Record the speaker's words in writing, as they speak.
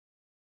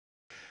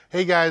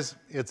Hey guys,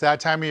 it's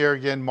that time of year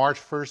again. March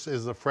 1st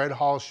is the Fred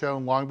Hall Show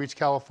in Long Beach,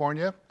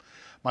 California.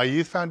 My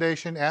youth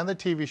foundation and the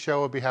TV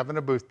show will be having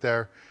a booth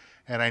there,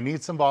 and I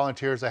need some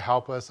volunteers to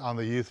help us on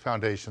the youth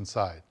foundation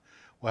side.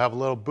 We'll have a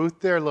little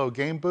booth there, a little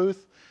game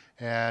booth,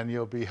 and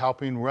you'll be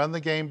helping run the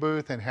game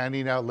booth and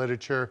handing out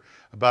literature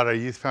about our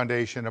youth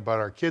foundation, about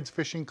our kids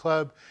fishing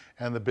club,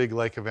 and the big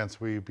lake events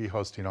we'll be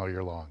hosting all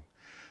year long.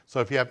 So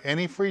if you have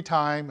any free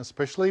time,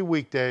 especially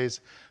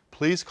weekdays,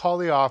 please call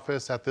the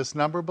office at this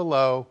number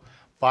below,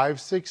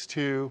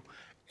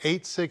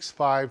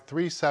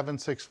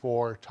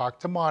 562-865-3764. Talk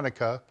to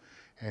Monica,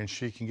 and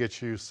she can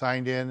get you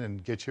signed in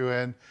and get you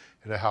in.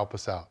 It'll help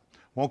us out.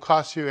 Won't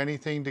cost you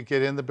anything to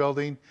get in the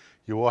building.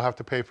 You will have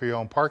to pay for your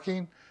own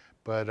parking,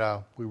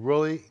 but we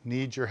really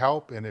need your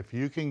help. And if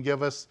you can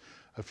give us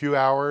a few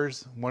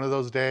hours one of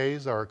those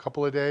days or a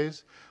couple of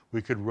days,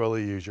 we could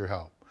really use your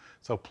help.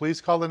 So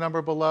please call the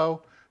number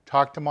below,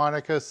 talk to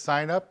Monica,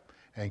 sign up,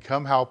 and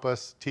come help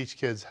us teach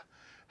kids,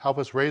 help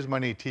us raise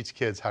money, teach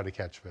kids how to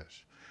catch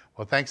fish.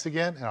 Well, thanks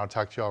again, and I'll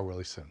talk to you all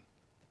really soon.